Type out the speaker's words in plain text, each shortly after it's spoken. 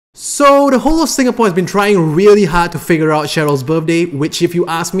So the whole of Singapore has been trying really hard to figure out Cheryl's birthday, which if you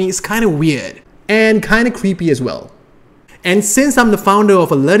ask me is kind of weird and kind of creepy as well. And since I'm the founder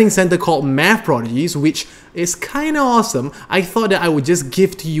of a learning center called Math Prodigies, which is kind of awesome, I thought that I would just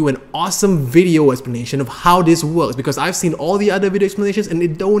give to you an awesome video explanation of how this works, because I've seen all the other video explanations and they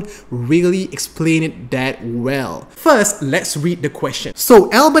don't really explain it that well. First, let's read the question.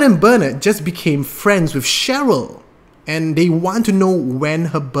 So Albert and Bernard just became friends with Cheryl, and they want to know when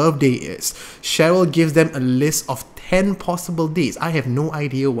her birthday is. Cheryl gives them a list of 10 possible dates. I have no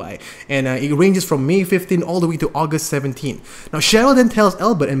idea why. And it ranges from May 15 all the way to August 17. Now Cheryl then tells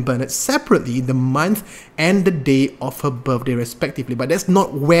Albert and Bernard separately the month and the day of her birthday respectively. But that's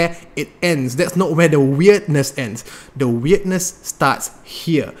not where it ends. That's not where the weirdness ends. The weirdness starts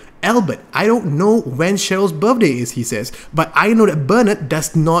here. Albert, I don't know when Cheryl's birthday is, he says, but I know that Bernard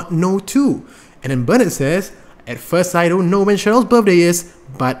does not know too. And then Bernard says, at first I don't know when Cheryl's birthday is,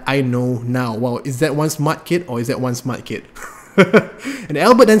 but I know now. Wow, is that one smart kid or is that one smart kid? And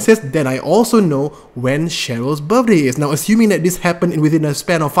Albert then says, then I also know when Cheryl's birthday is. Now, assuming that this happened within a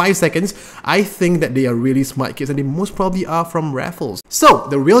span of 5 seconds, I think that they are really smart kids and they most probably are from Raffles. So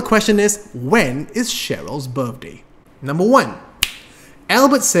the real question is, when is Cheryl's birthday? Number 1.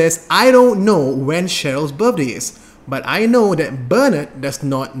 Albert says, I don't know when Cheryl's birthday is, but I know that Bernard does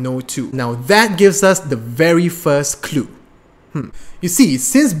not know too. Now that gives us the very first clue. You see,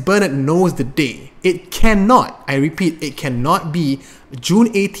 since Bernard knows the day, it cannot, I repeat, it cannot be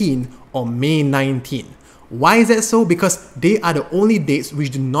June 18 or May 19. Why is that so? Because they are the only dates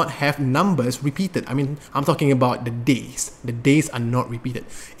which do not have numbers repeated. I mean, I'm talking about the days. The days are not repeated.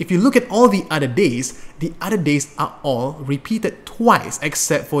 If you look at all the other days are all repeated twice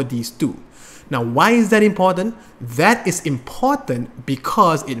except for these two. Now, why is that important? That is important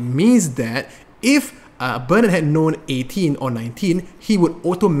because it means that if Bernard had known 18 or 19, he would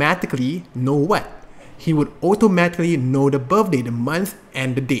automatically know what? He would automatically know the birthday, the month,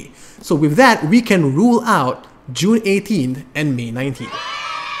 and the day. So with that, we can rule out June 18th and May 19th.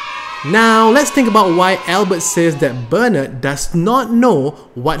 Now, let's think about why Albert says that Bernard does not know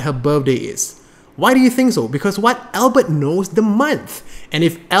what her birthday is. Why do you think so? Because what? Albert knows the month. And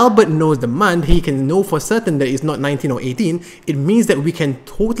if Albert knows the month, he can know for certain that it's not 19 or 18. It means that we can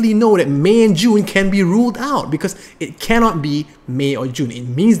totally know that May and June can be ruled out because it cannot be May or June. It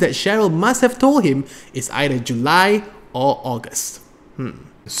means that Cheryl must have told him it's either July or August.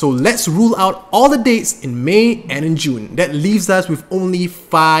 So let's rule out all the dates in May and in June. That leaves us with only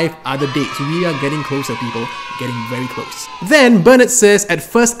 5 other dates. We are getting closer, people. Getting very close. Then Bernard says, at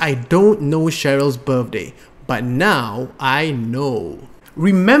first I don't know Cheryl's birthday, but now I know.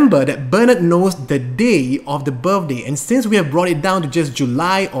 Remember that Bernard knows the day of the birthday, and since we have brought it down to just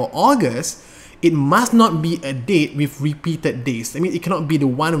July or August, it must not be a date with repeated days. I mean, it cannot be the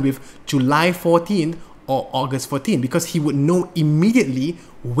one with July 14 or August 14 because he would know immediately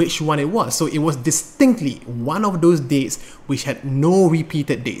which one it was. So it was distinctly one of those dates which had no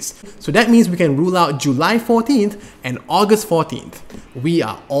repeated days. So that means we can rule out July 14th and August 14th. We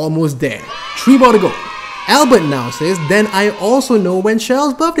are almost there. 3 more to go. Albert now says, then I also know when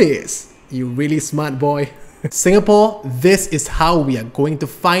Cheryl's birthday is. You really smart boy. Singapore, this is how we are going to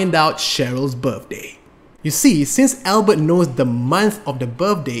find out Cheryl's birthday. You see, since Albert knows the month of the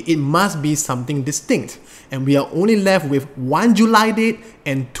birthday, it must be something distinct. And we are only left with 1 July date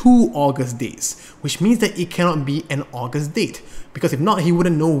and 2 August dates, which means that it cannot be an August date, because if not, he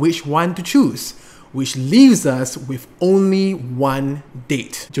wouldn't know which one to choose, which leaves us with only 1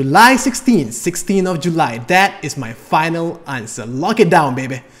 date. July 16th of July. That is my final answer. Lock it down,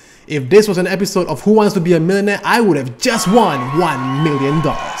 baby. If this was an episode of Who Wants to Be a Millionaire, I would have just won $1 million.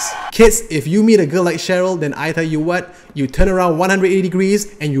 Kids, if you meet a girl like Cheryl, then I tell you what, you turn around 180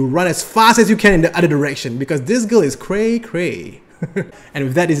 degrees and you run as fast as you can in the other direction because this girl is cray cray. And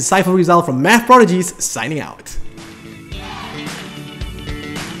with that, this is Cypher Rizal from Math Prodigies signing out.